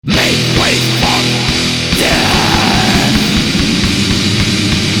Make way for death.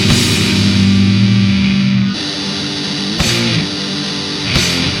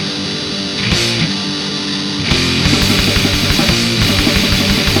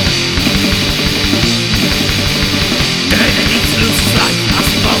 David needs to lose his life. I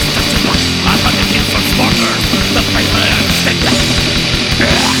suppose that's a lot. I'm hunting him from sparklers. The paper and stick that.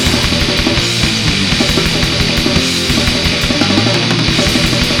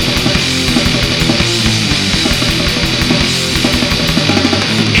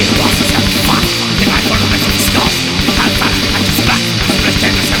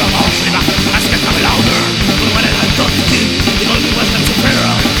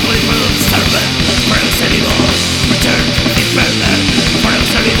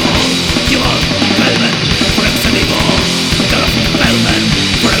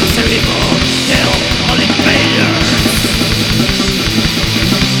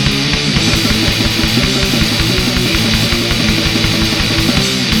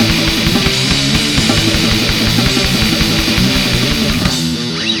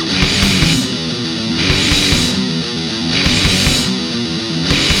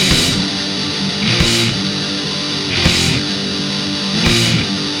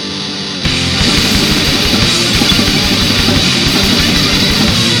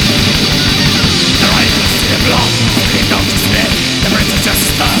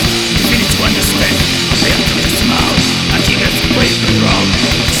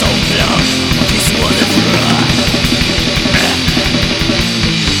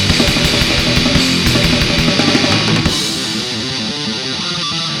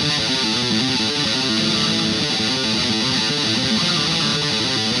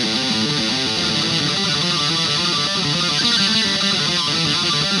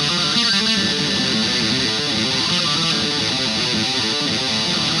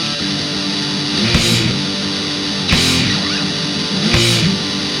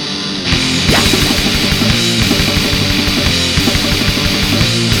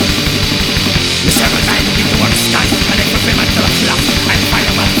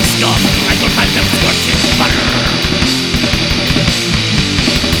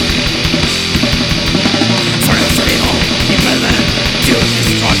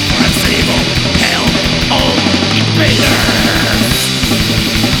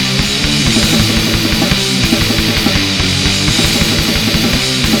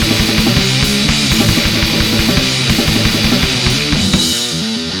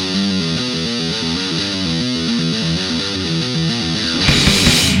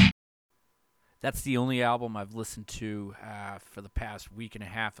 That's the only album I've listened to for the past week and a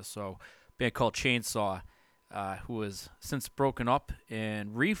half or so. A band called Chainsaw, who has since broken up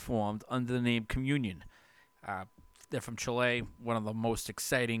and reformed under the name Communion. They're from Chile, one of the most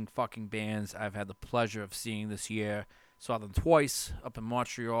exciting fucking bands I've had the pleasure of seeing this year. Saw them twice up in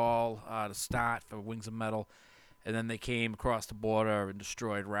Montreal to start for Wings of Metal, and then they came across the border and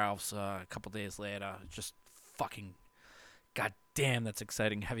destroyed Ralph's a couple days later. Just fucking goddamn, that's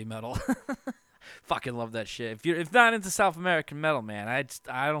exciting heavy metal. Fucking love that shit. If you're not into South American metal, man, I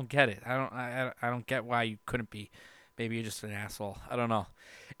don't get it. I don't get why you couldn't be. Maybe you're just an asshole. I don't know.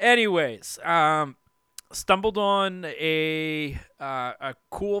 Anyways, stumbled on a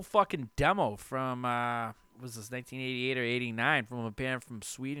cool fucking demo from was this 1988 or 89 from a band from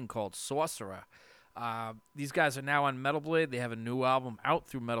Sweden called Sorcerer. These guys are now on Metal Blade. They have a new album out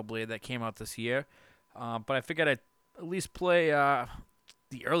through Metal Blade that came out this year. But I figured I'd at least play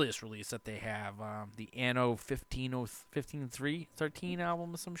the earliest release that they have, the Anno 13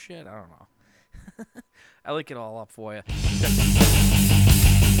 album or some shit. I don't know. I link it all up for you.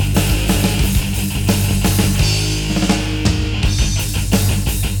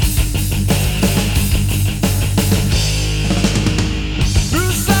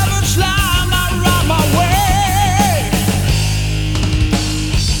 Through savage slime, I ride my way.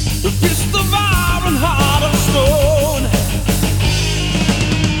 The fist of iron, heart of stone.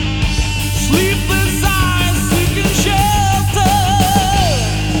 Sleepless eyes seeking shelter.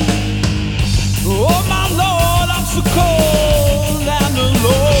 Oh my Lord, I'm so cold.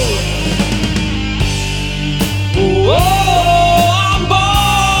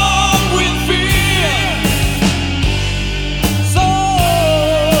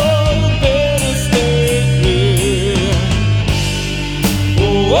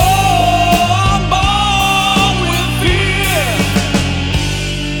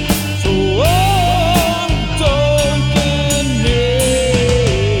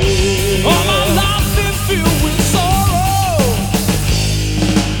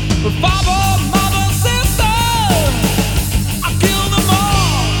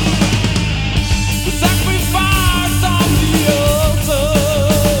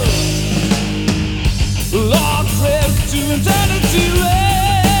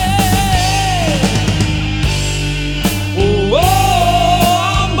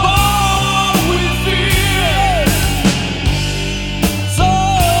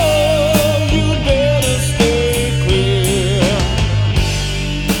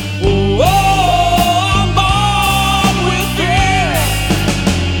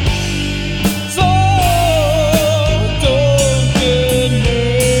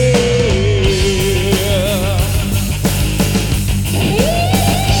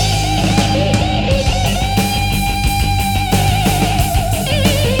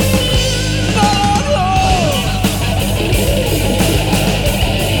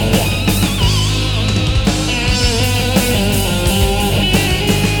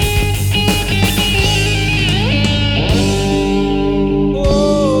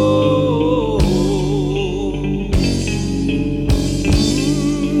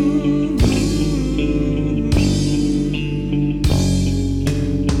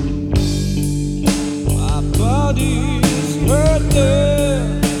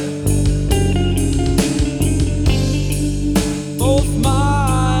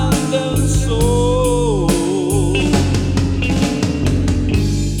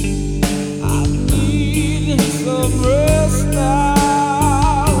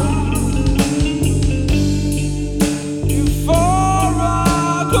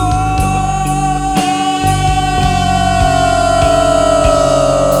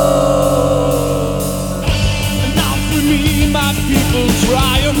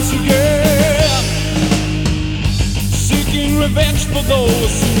 revenge for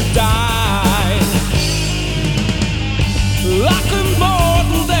those who died. Like a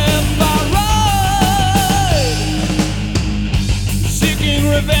mortal death I ride, seeking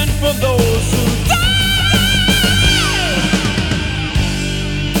revenge for those who died.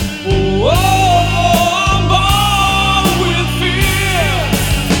 Oh, I'm born with fear,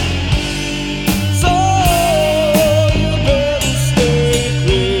 so you better stay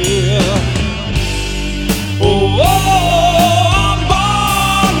clear. Oh, I'm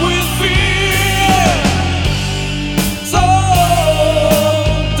born with fear, so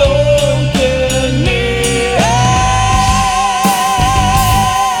don't get near.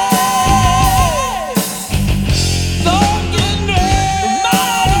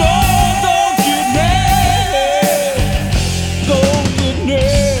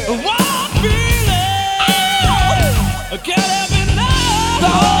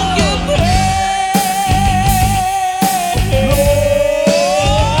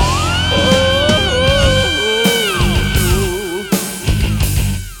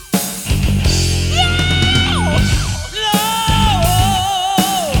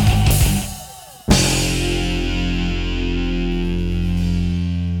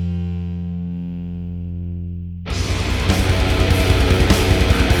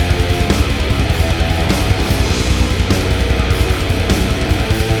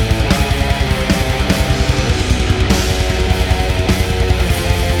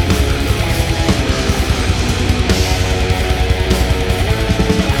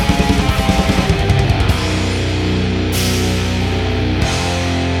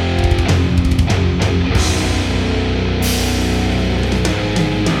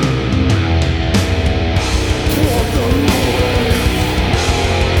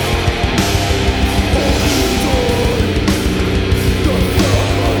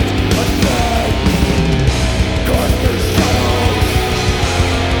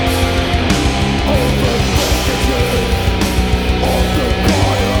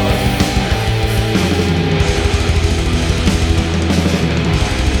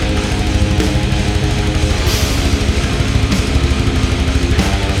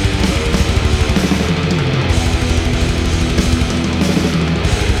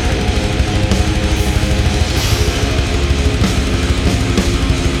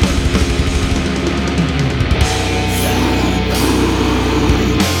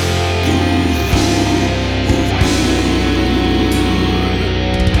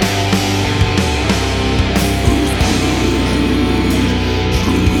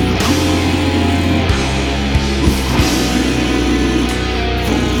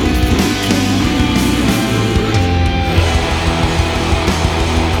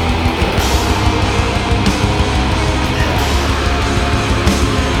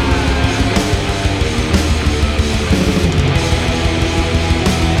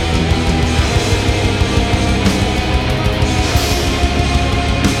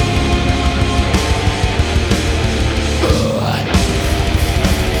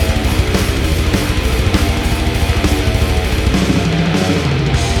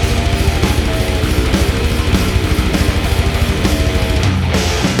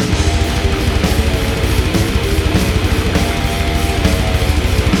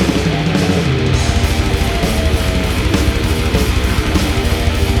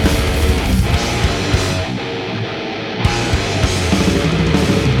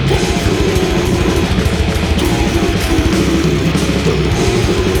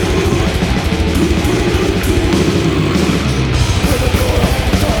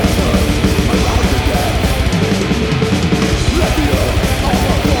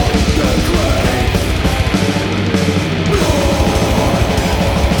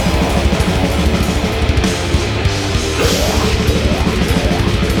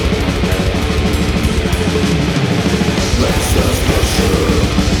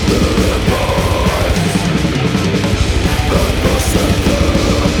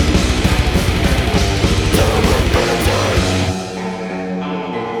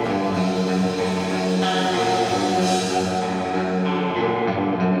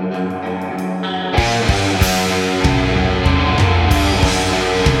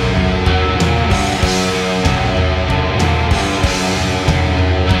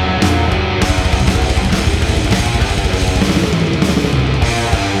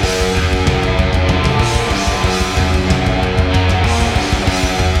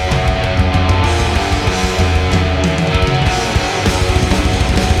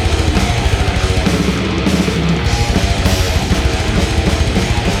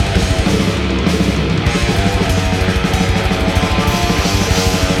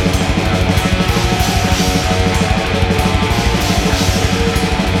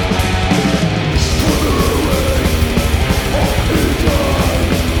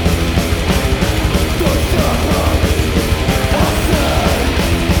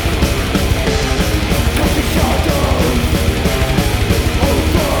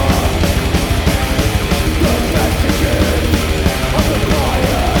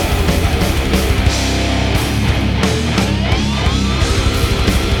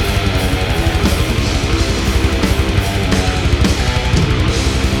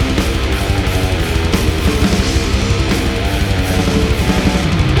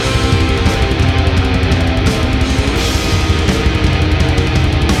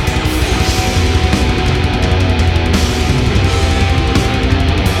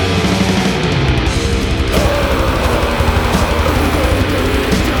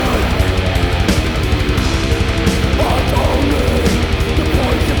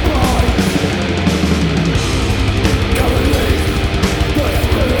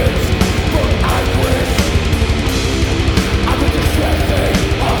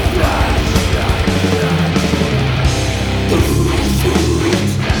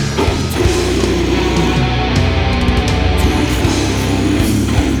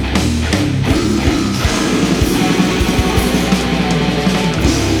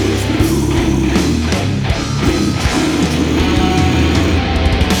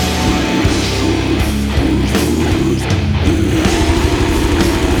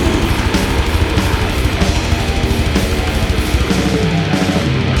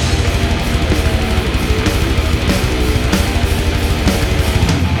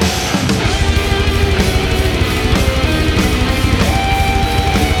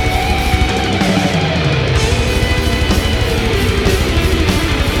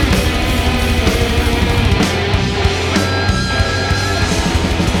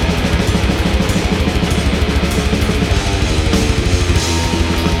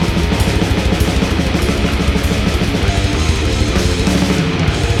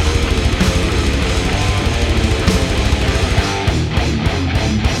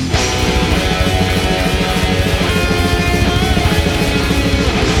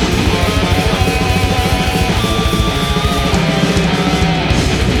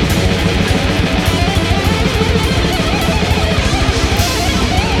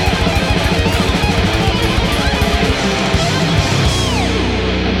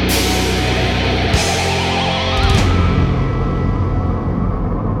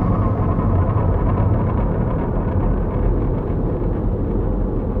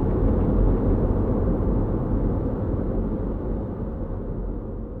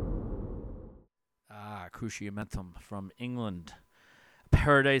 Cruciamentum from England.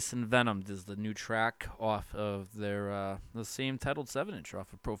 Paradise Envenomed is the new track off of their the same titled 7-inch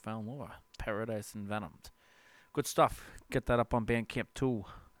off of Profound Lore. Paradise Envenomed. Good stuff. Get that up on Bandcamp too.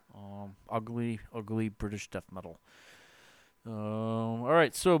 Ugly British death metal. All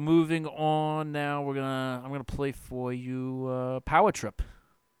right, so moving on now, I'm gonna play for you Power Trip.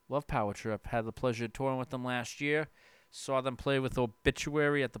 Love Power Trip. Had the pleasure of touring with them last year. Saw them play with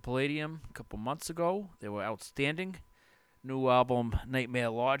Obituary at the Palladium a couple months ago. They were outstanding. New album, Nightmare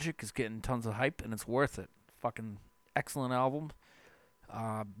Logic, is getting tons of hype, and it's worth it. Fucking excellent album.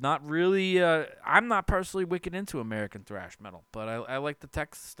 Not really, I'm not personally wicked into American thrash metal, but I like the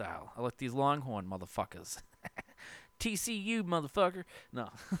Texas style. I like these Longhorn motherfuckers. TCU, motherfucker. No.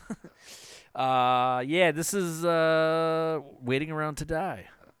 Yeah, this is Waiting Around to Die.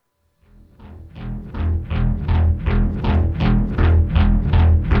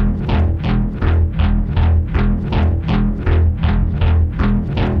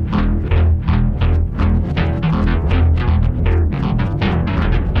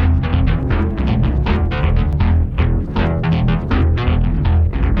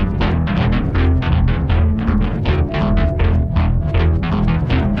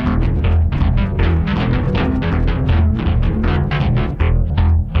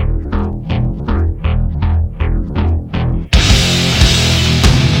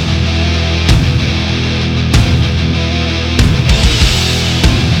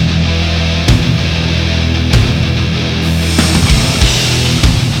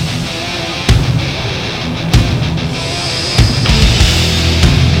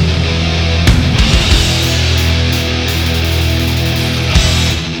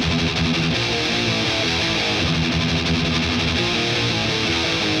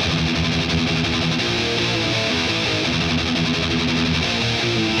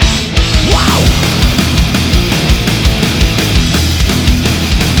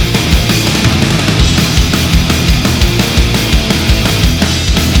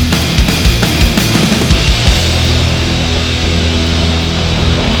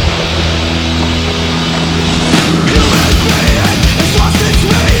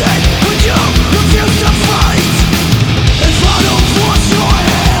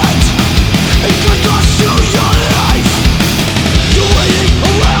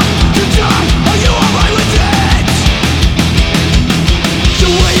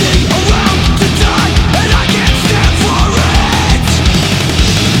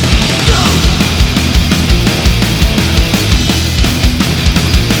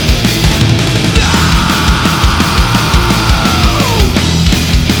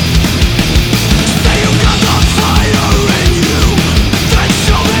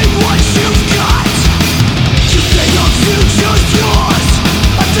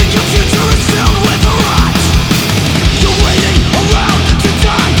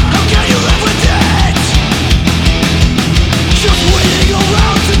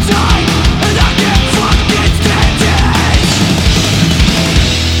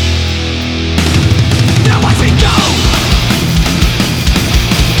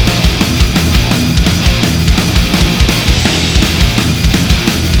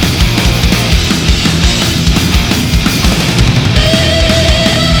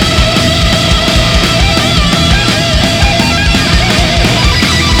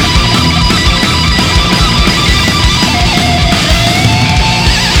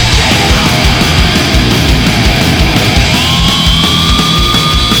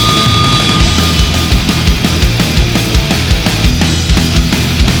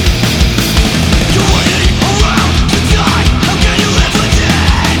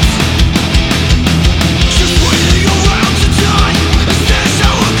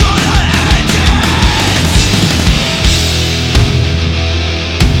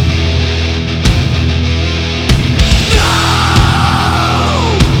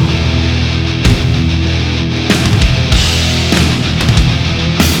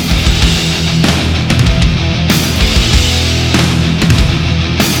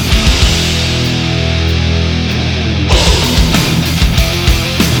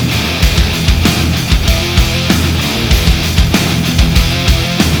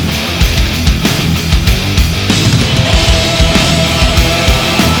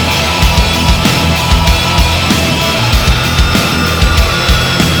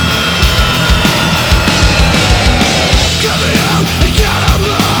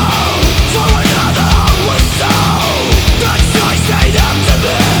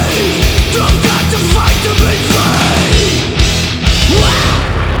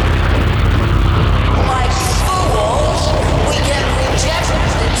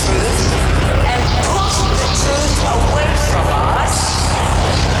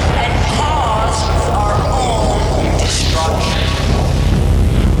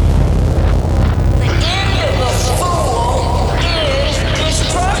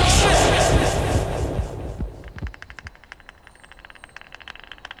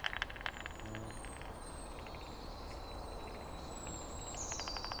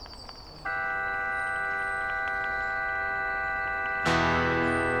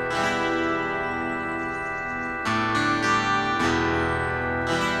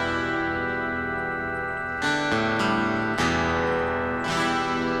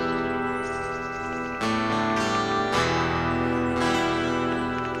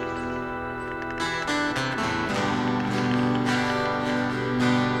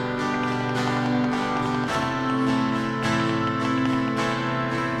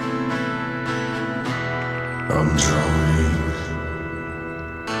 I'm drowning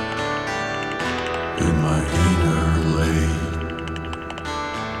in my inner lake,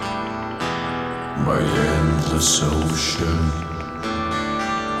 my endless ocean,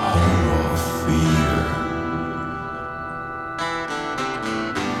 home of fear.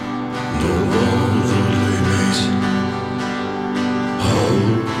 No other limit,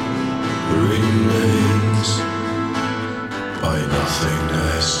 hope remains by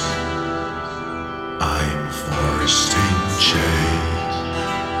nothingness. I'm forced in chains.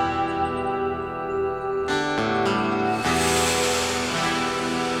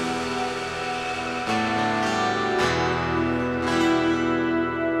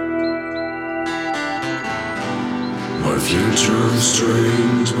 My future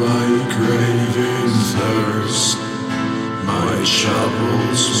strained by craving thirst. My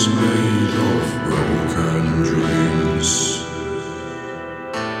chapels made of broken dreams.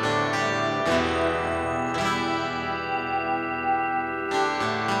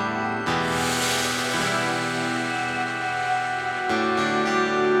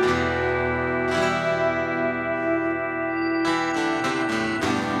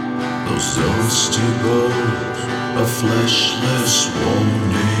 Those dusty bones, a fleshless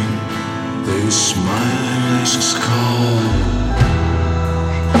warning. They smileless call.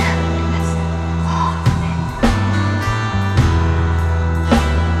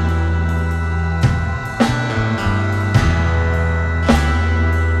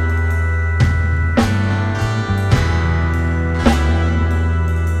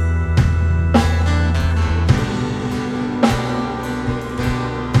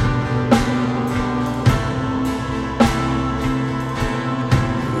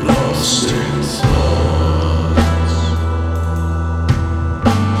 Lost in thoughts,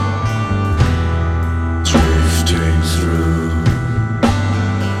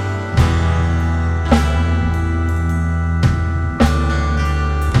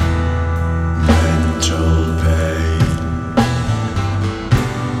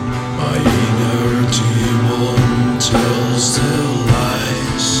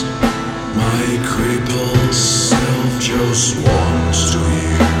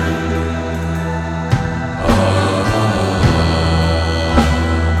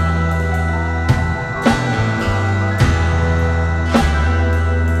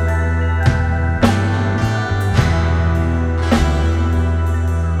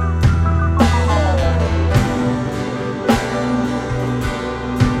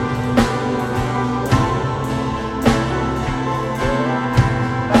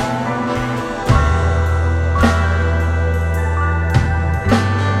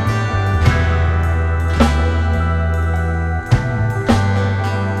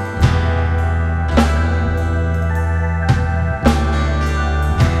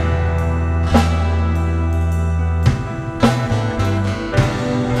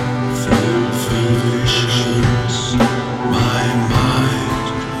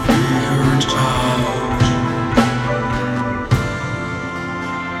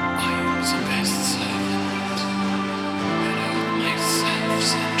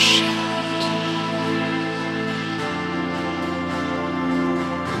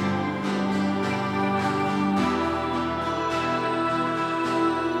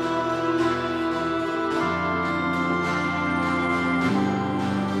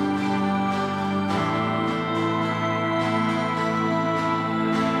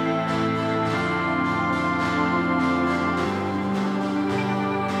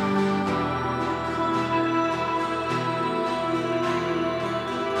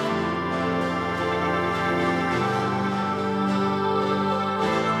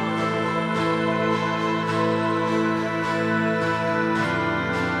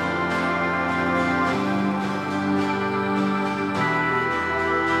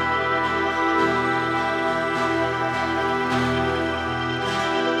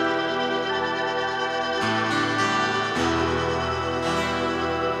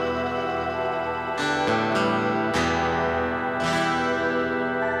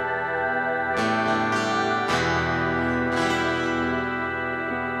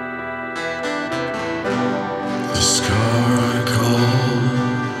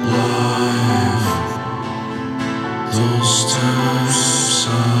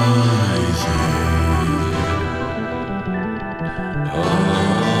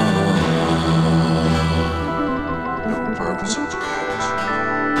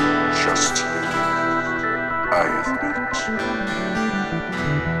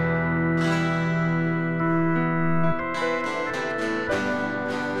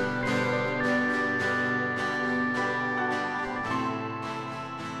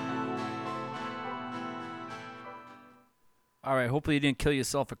 All right, hopefully you didn't kill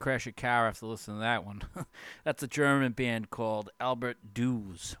yourself or crash your car after listening to that one. That's a German band called Albert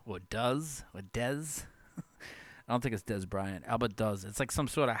Duz, or Duz, or Dez. I don't think it's Des Bryant. Albert Duz. It's like some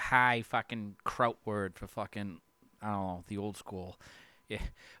sort of high fucking kraut word for fucking, I don't know, the old school. Yeah.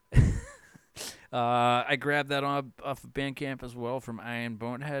 I grabbed that off of Bandcamp as well from Iron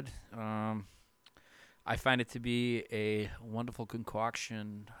Bonehead. I find it to be a wonderful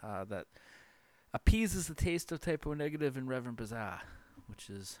concoction that appeases the taste of Typo Negative and Reverend Bizarre, which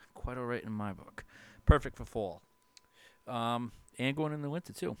is quite all right in my book. Perfect for fall. And going in the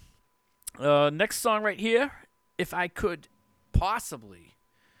winter, too. Next song right here, if I could possibly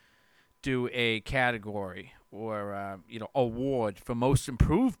do a category or, award for Most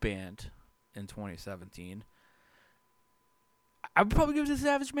Improved Band in 2017, I would probably give it to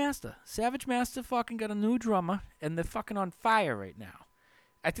Savage Master. Savage Master fucking got a new drummer, and they're fucking on fire right now.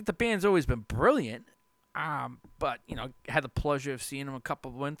 I think the band's always been brilliant, but, had the pleasure of seeing them a couple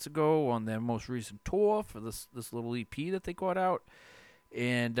of months ago on their most recent tour for this little EP that they got out.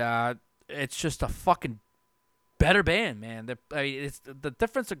 And it's just a fucking better band, man. It's the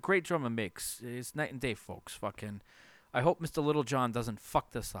difference a great drummer makes. It's night and day, folks. Fucking, I hope Mr. Littlejohn doesn't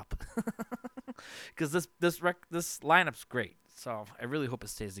fuck this up. Because this lineup's great. So I really hope it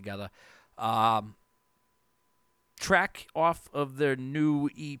stays together. Track off of their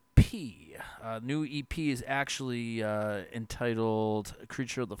new EP. New EP is actually entitled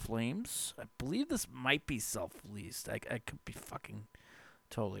Creature of the Flames. I believe this might be self-released. I could be fucking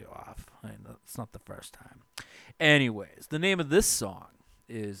totally off. It's not the first time. Anyways, the name of this song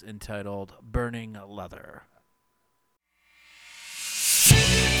is entitled Burning Leather.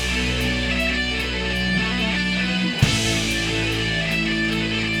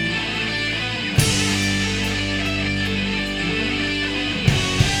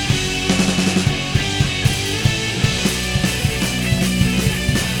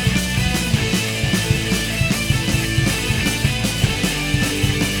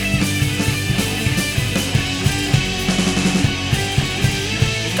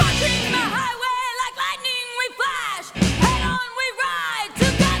 Country my highway like lightning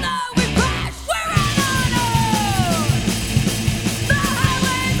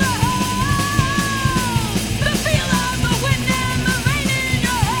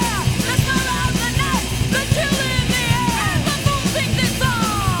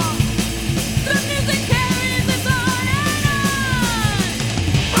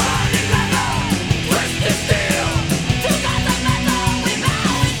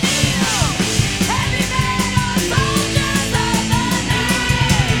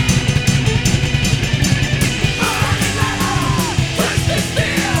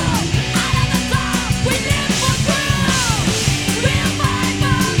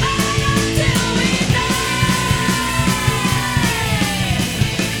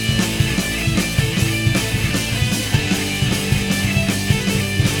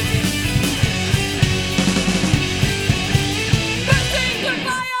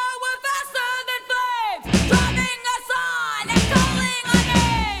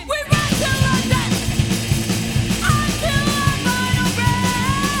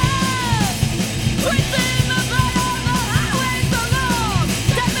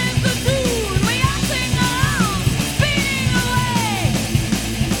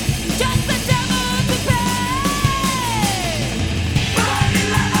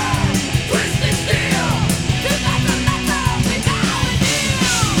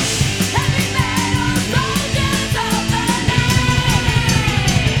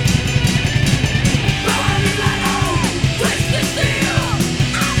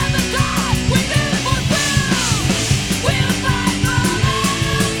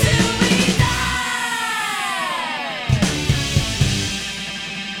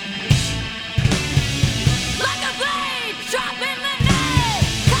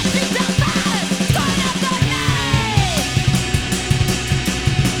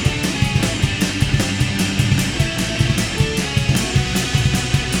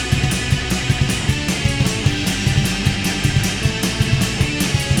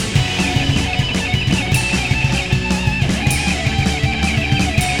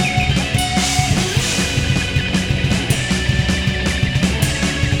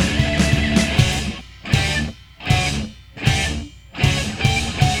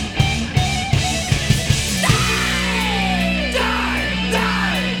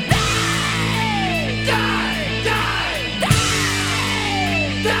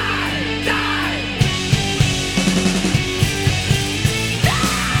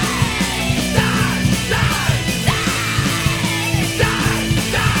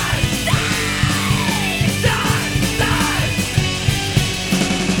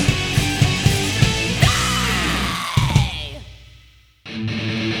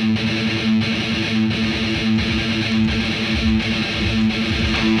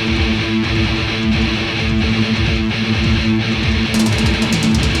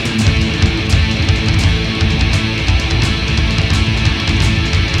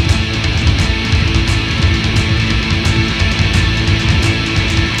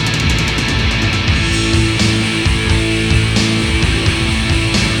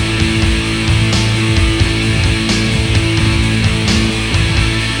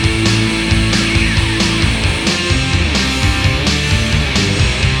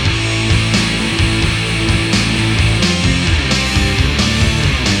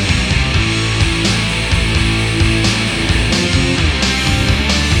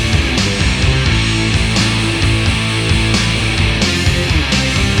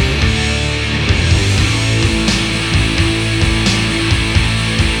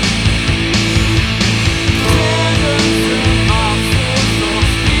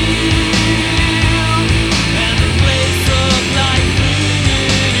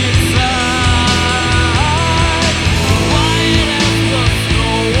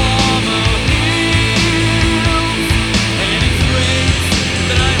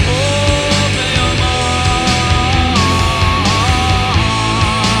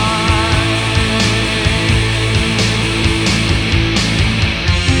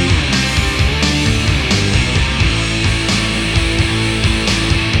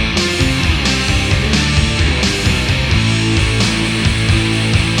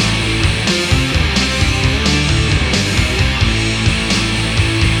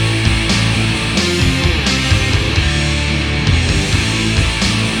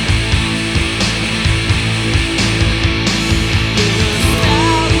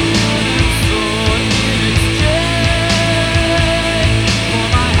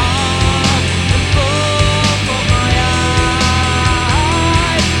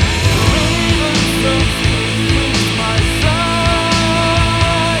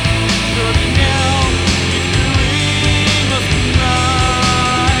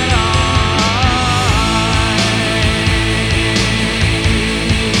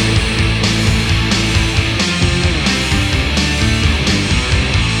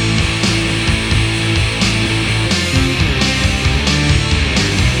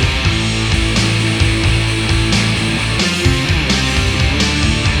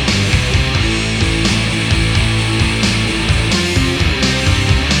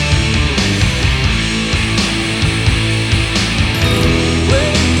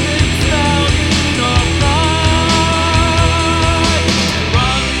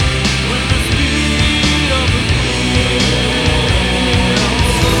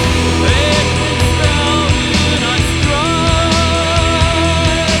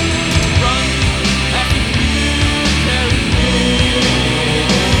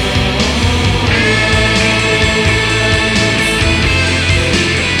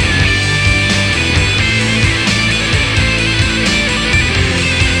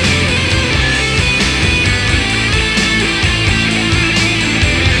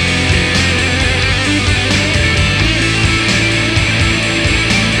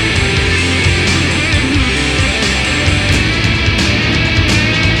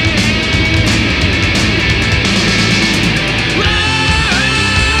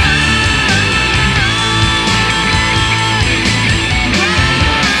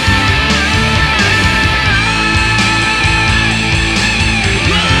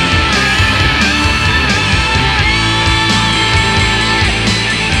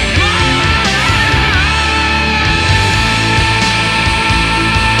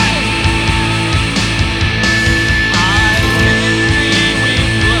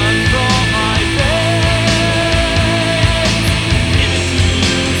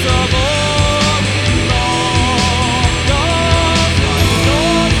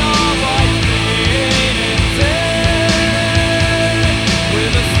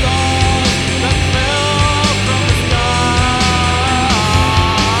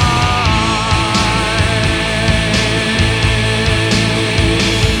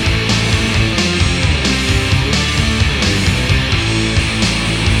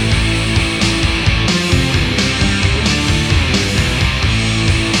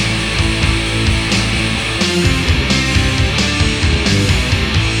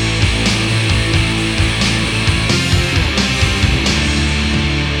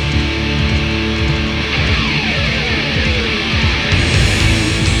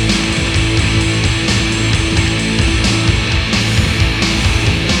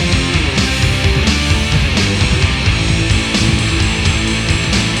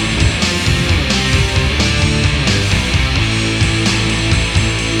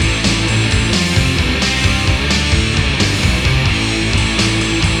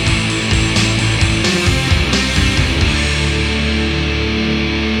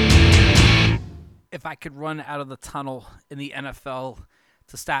I could run out of the tunnel in the NFL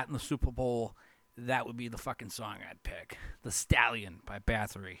to start in the Super Bowl, that would be the fucking song I'd pick. The Stallion by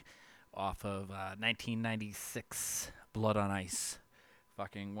Bathory off of 1996 Blood on Ice.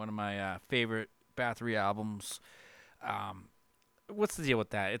 Fucking one of my favorite Bathory albums. What's the deal with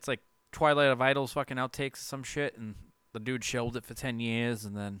that? It's like Twilight of Idols fucking outtakes or some shit, and the dude shelved it for 10 years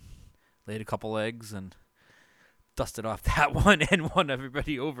and then laid a couple eggs and dusted off that one and won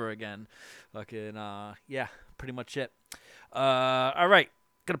everybody over again. Fucking, yeah, pretty much it. All right,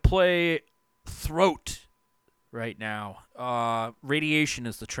 gonna play Throat right now. Radiation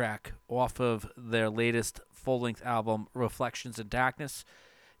is the track off of their latest full-length album, Reflections in Darkness.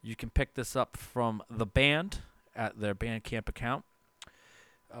 You can pick this up from the band at their Bandcamp account.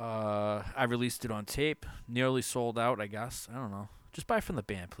 I released it on tape. Nearly sold out, I guess. I don't know. Just buy from the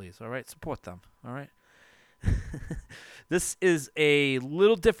band, please. All right? Support them. All right? This is a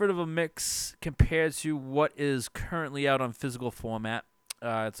little different of a mix compared to what is currently out on physical format.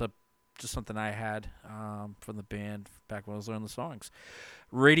 It's just something I had from the band back when I was learning the songs.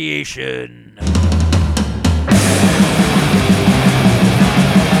 Radiation.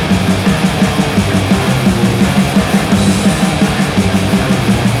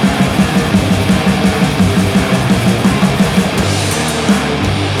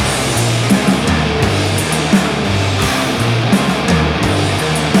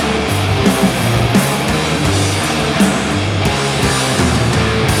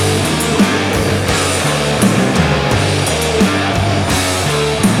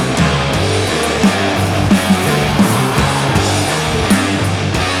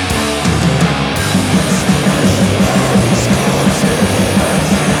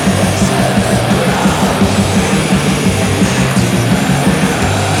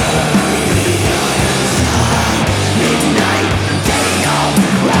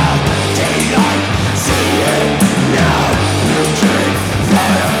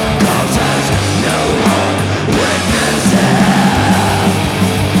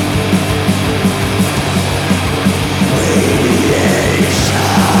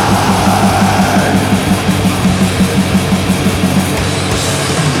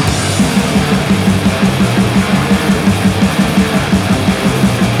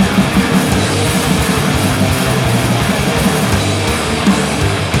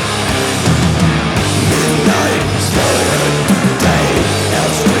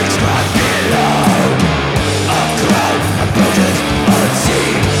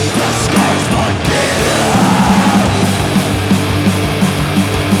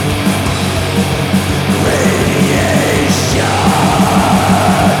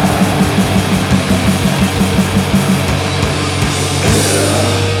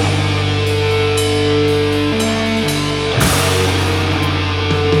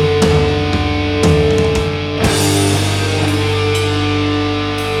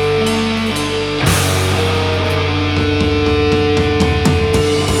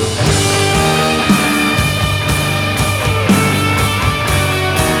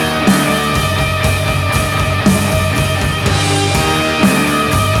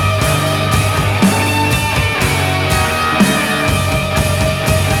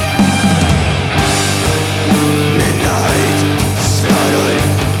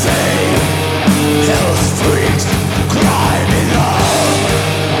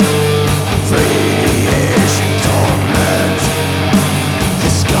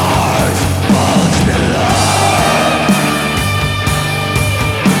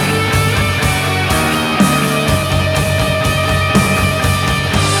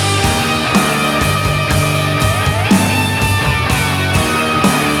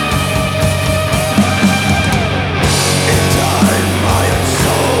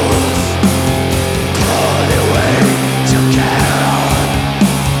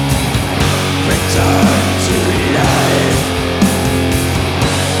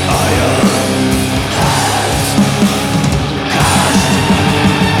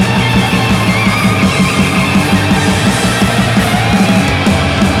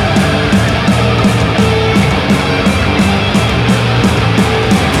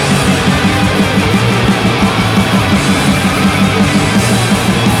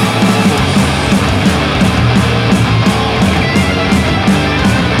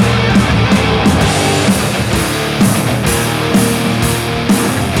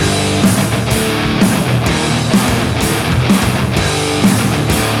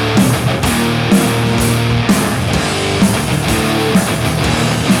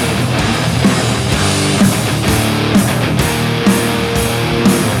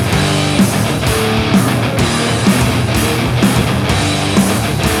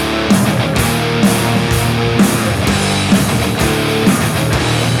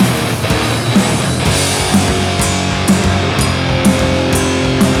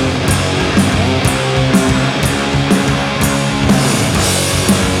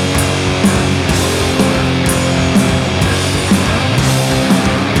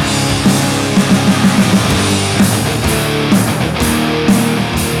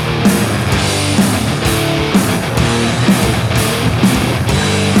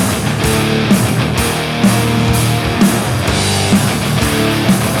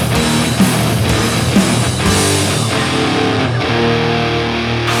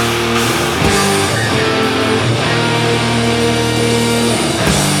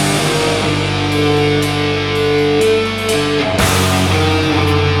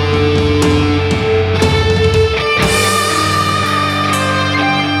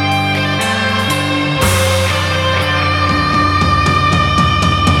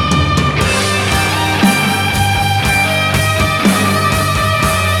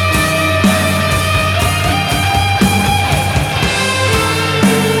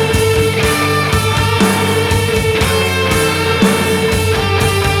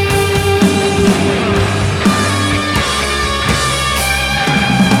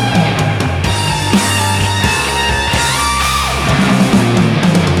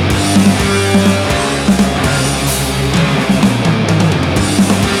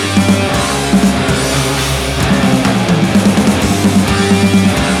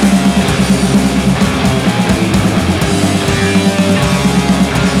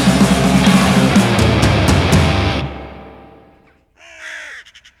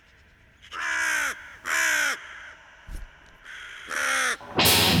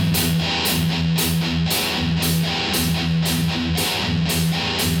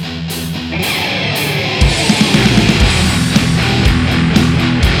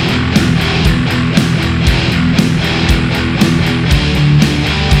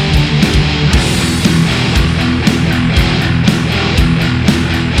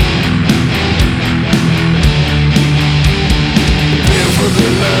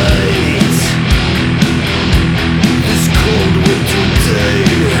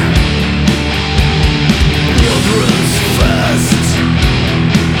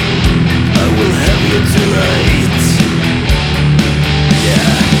 right.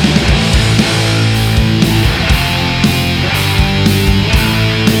 Yeah.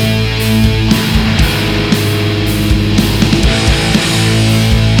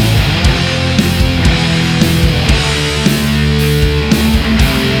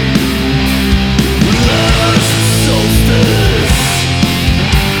 Last solstice,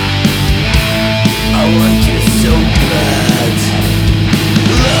 I want you so bad.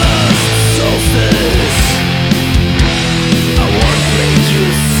 Last solstice,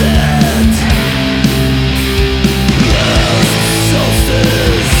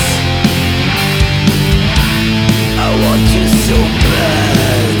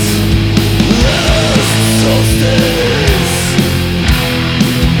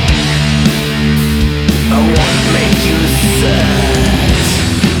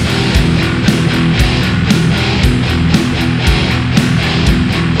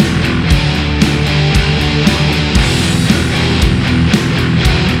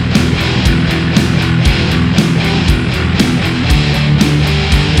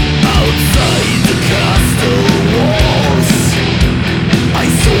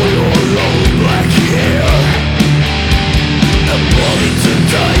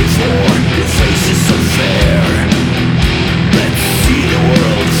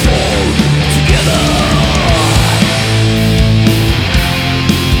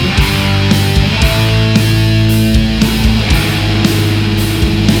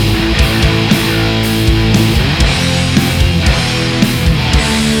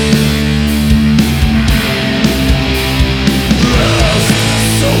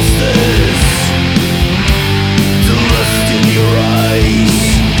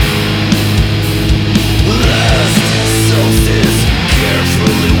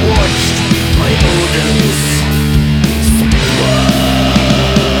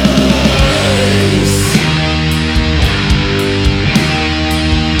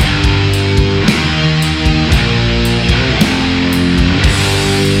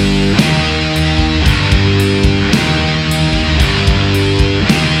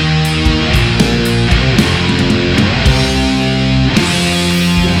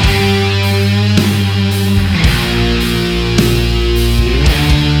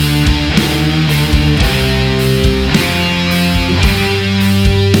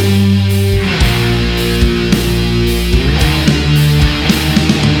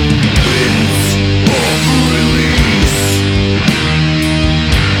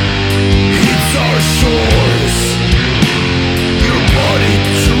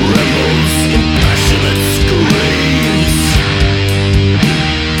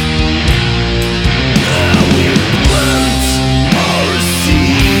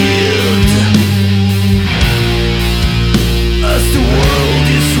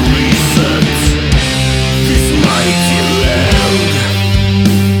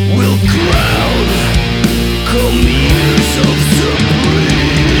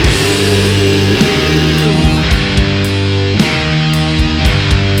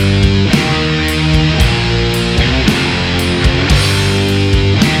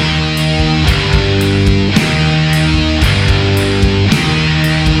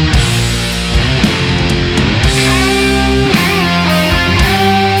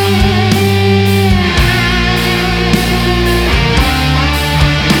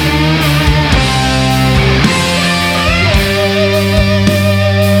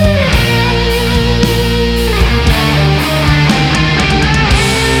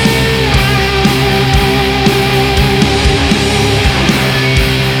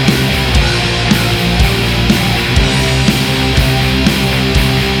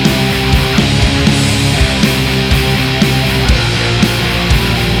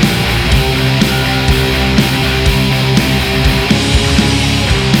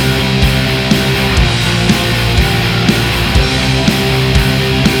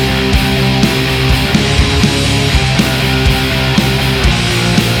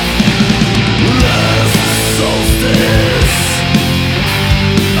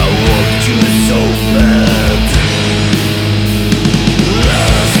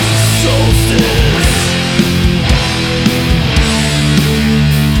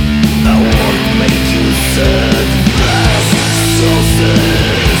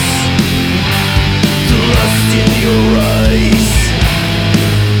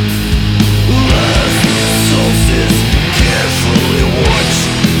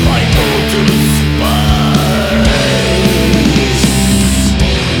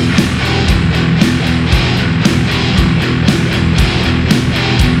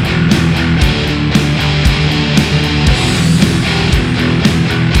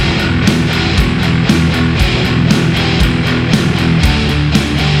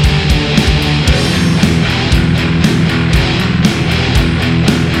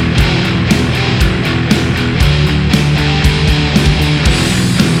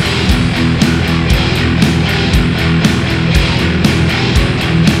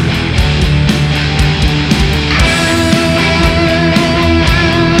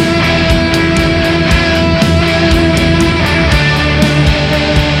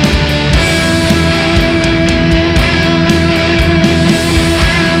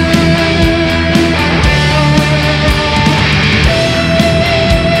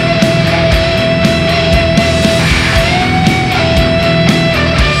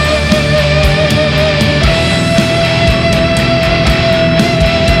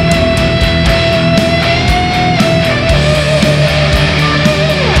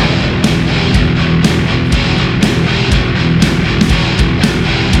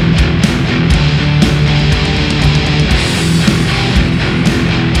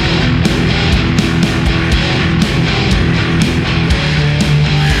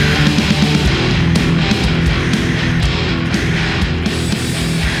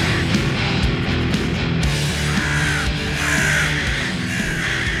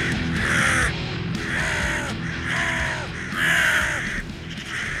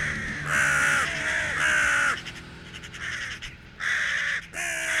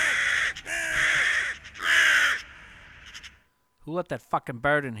 Who let that fucking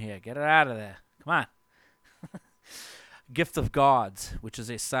bird in here? Get it out of there. Come on. Gift of Gods, which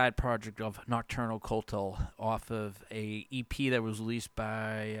is a side project of Nocturnal Culto off of a EP that was released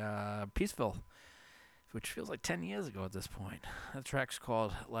by Peaceville, which feels like 10 years ago at this point. That track's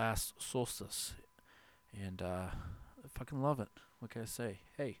called Last Solstice, and I fucking love it. What can I say?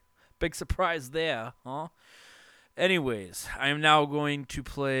 Hey, big surprise there, huh? Anyways, I am now going to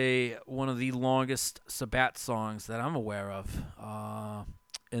play one of the longest Sabat songs that I'm aware of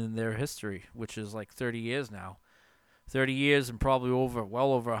in their history, which is like 30 years now. 30 years and probably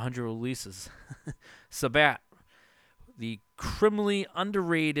well over 100 releases. Sabat, the criminally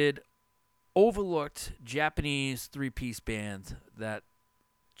underrated, overlooked Japanese three-piece band that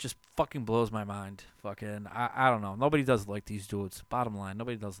just fucking blows my mind. Fucking, I don't know. Nobody does like these dudes. Bottom line,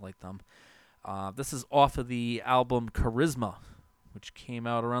 nobody does like them. This is off of the album Charisma, which came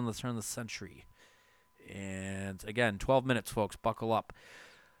out around the turn of the century. And again, 12 minutes, folks. Buckle up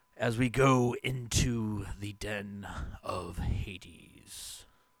as we go into the den of Hades.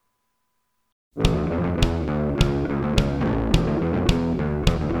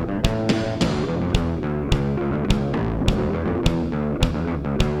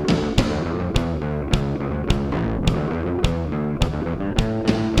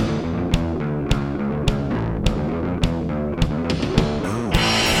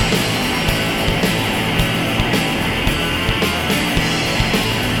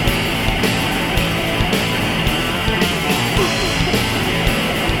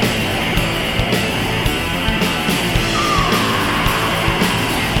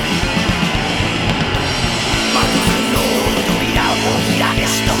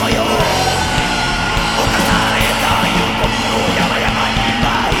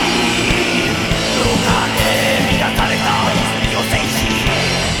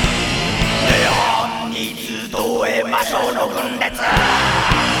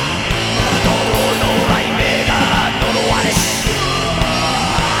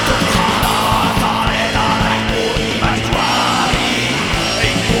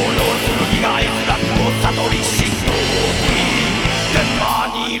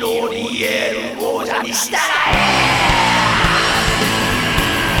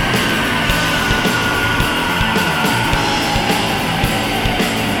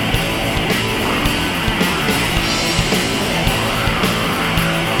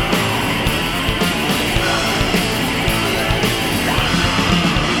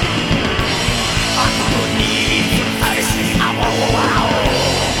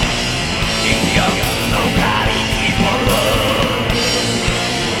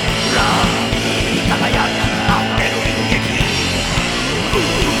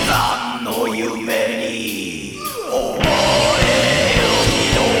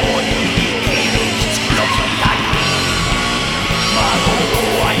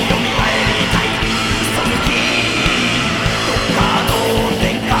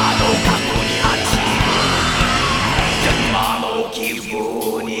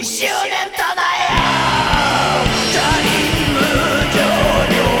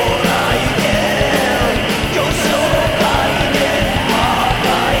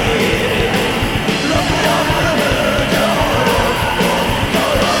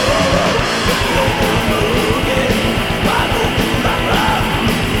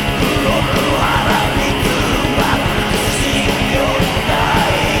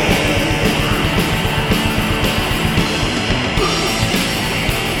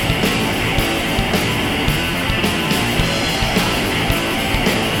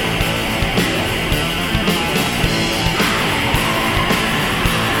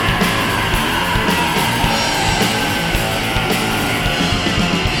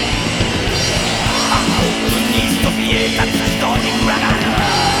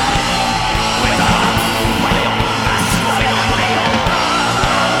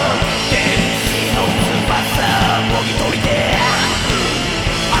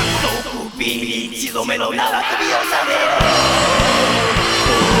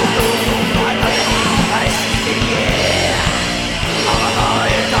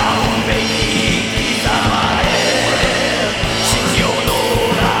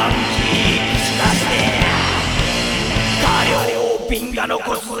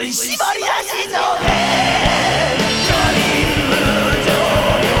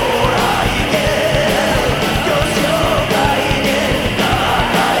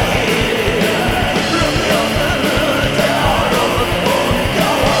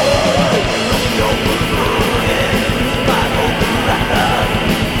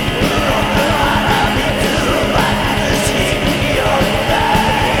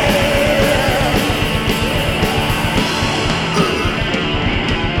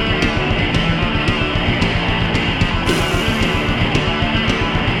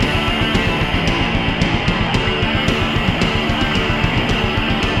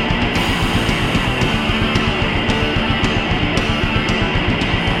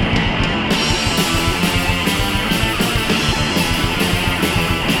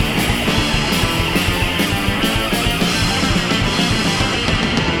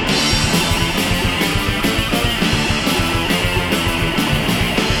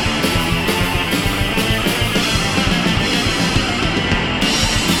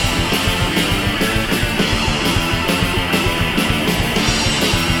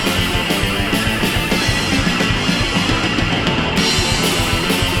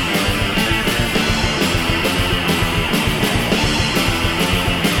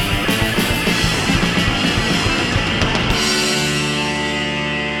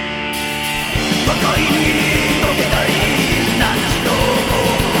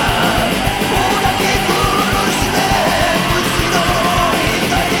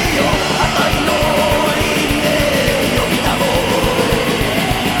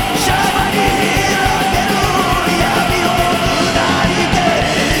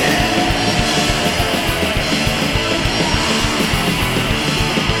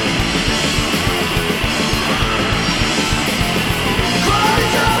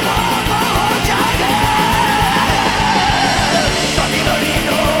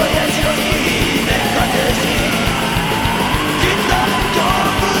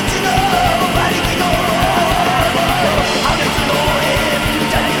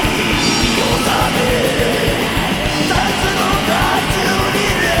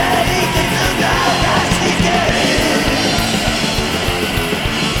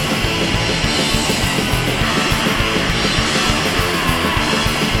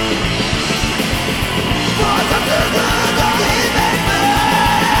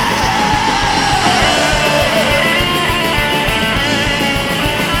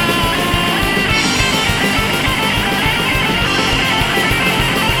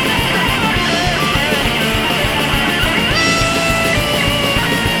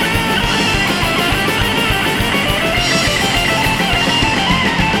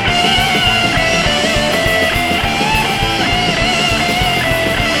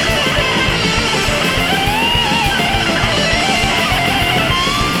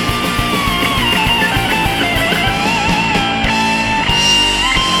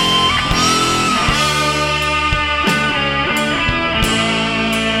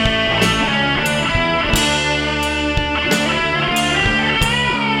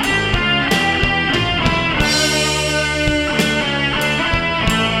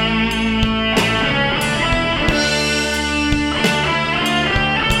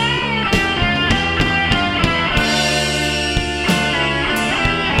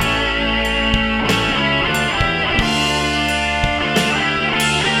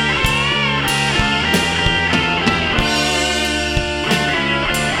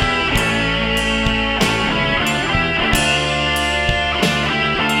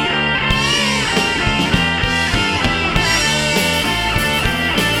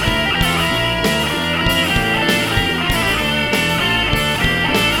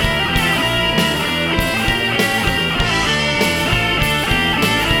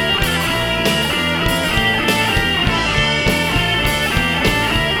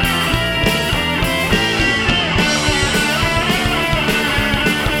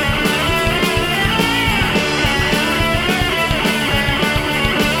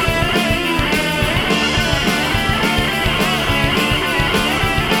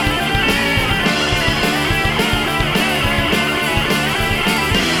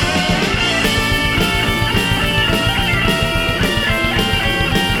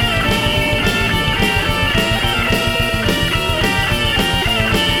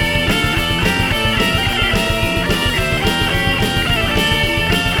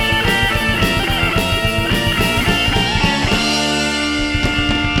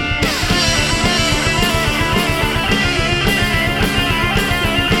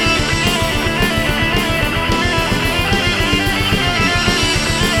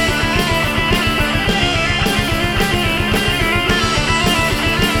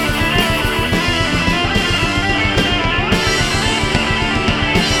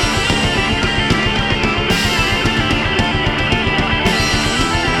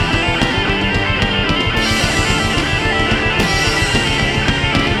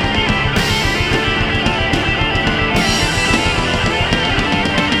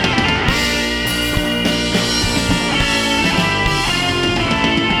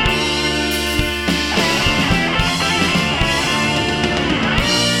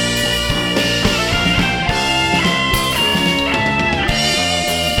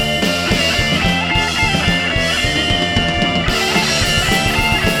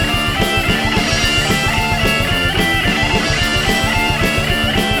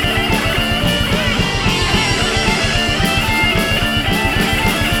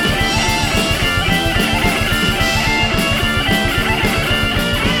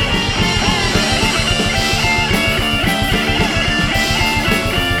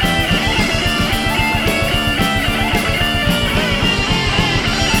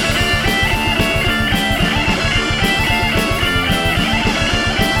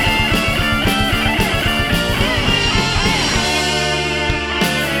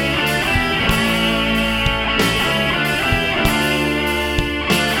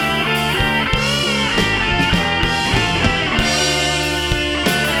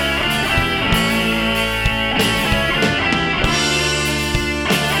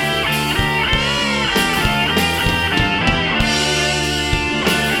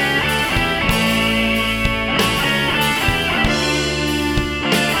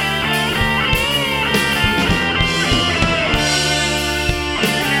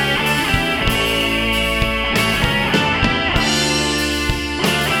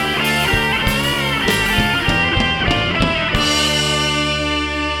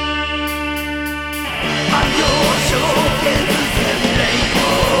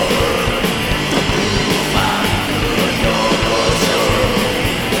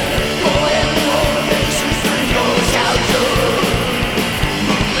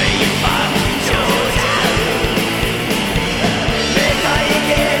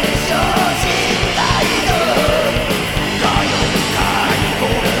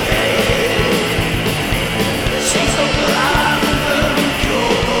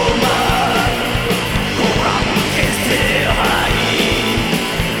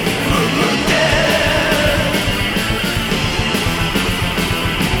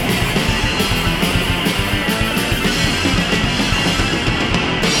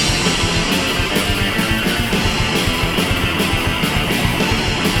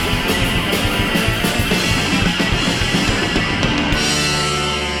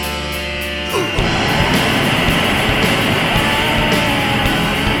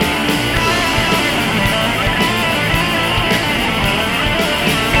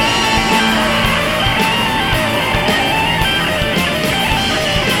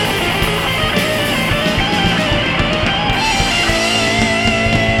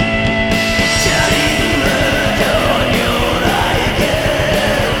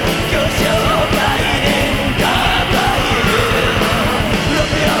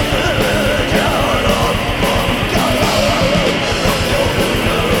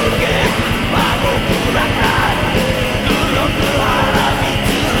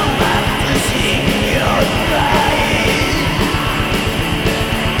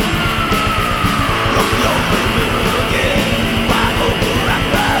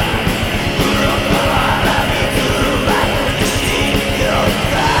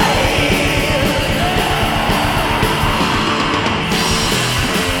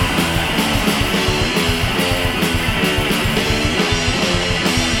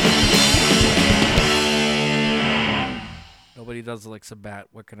 everybody does like Sabat.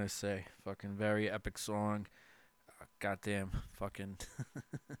 What can I say? Fucking very epic song. Goddamn, fucking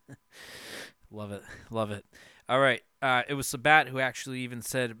love it, love it. All right, it was Sabat who actually even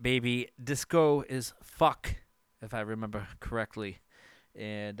said, "Baby, disco is fuck," if I remember correctly.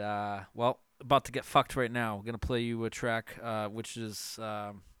 And well, about to get fucked right now. We're gonna play you a track, which is,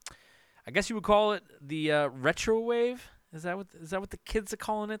 I guess you would call it the retro wave. Is that what the kids are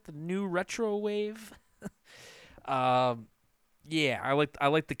calling it? The new retro wave. Yeah, I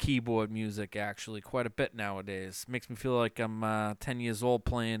like the keyboard music actually quite a bit nowadays. Makes me feel like I'm 10 years old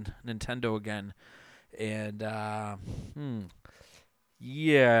playing Nintendo again. And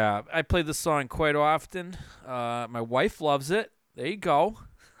yeah, I play this song quite often. My wife loves it. There you go,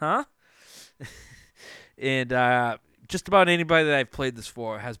 huh? And just about anybody that I've played this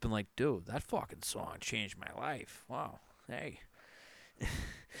for has been like, dude, that fucking song changed my life. Wow, hey.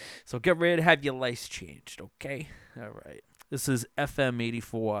 So get ready to have your life changed, okay? All right. This is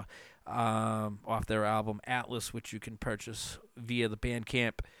FM84 off their album Atlas, which you can purchase via the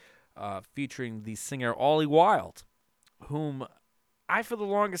Bandcamp, featuring the singer Ollie Wilde, whom I, for the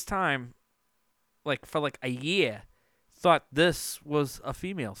longest time, for a year, thought this was a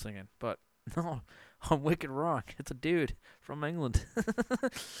female singing. But no, I'm wicked wrong. It's a dude from England.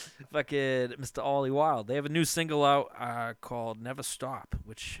 Fucking Mr. Ollie Wilde. They have a new single out called Never Stop,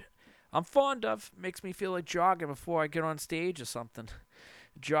 which I'm fond of. Makes me feel like jogging before I get on stage or something.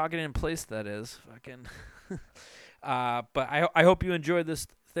 Jogging in place, that is. Fucking. But I hope you enjoyed this.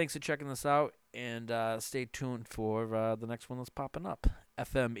 Thanks for checking this out. And stay tuned for the next one that's popping up.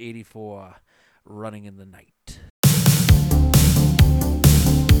 FM 84, Running in the Night.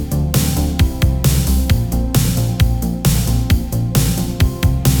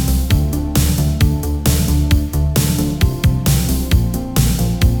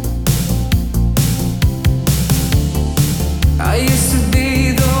 I used to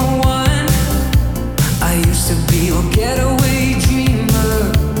be the one. I used to be your getaway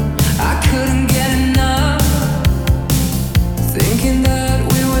dreamer. I couldn't get enough, thinking that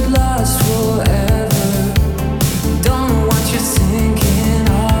we would last forever. Don't know what you're thinking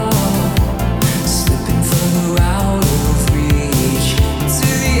of, slipping further out of reach, to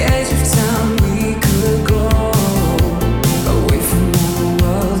the edge of town we could go, away from all the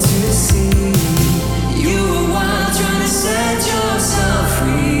world to see. You were wild, trying to set yourself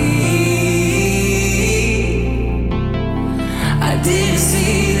free. I didn't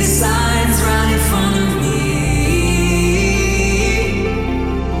see the signs right in front of me.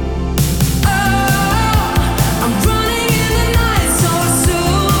 Oh, I'm running in the night so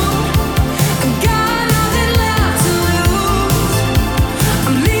soon. I got nothing left to lose.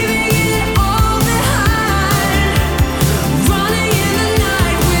 I'm leaving it all behind. Running in the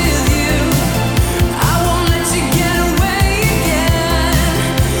night with you. I won't let you get away again.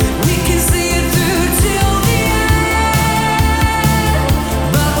 We can see it through till the end.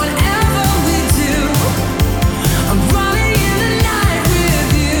 But whatever we do, I'm running in the night with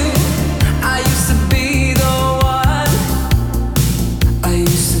you. I used to be the one. I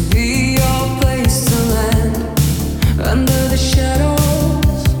used to be your place to land, under the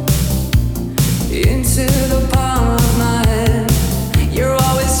shadows, into the palm of my hand. You're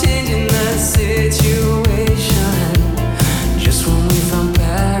always changing that situation, just when we found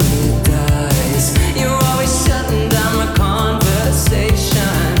paradise. You're always shutting down my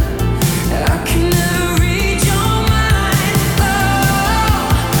conversation. I can never read your mind. Oh,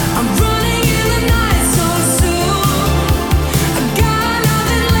 I'm running in the night so soon. I got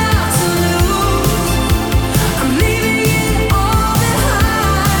nothing left to lose. I'm leaving it all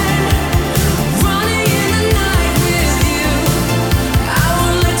behind. Running in the night with you. I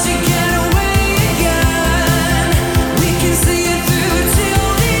won't let you get away again. We can see it through till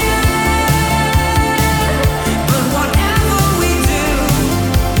the end. But whatever we do,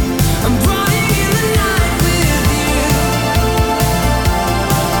 I'm running in the night with you.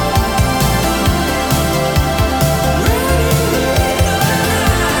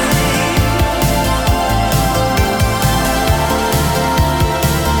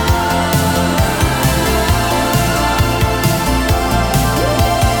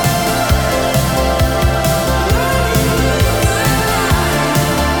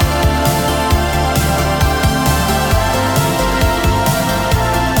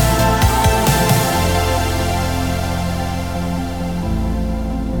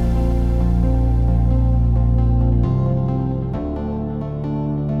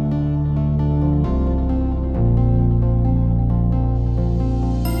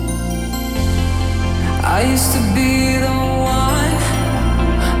 I used to be the one.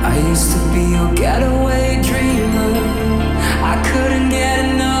 I used to be your getaway dream.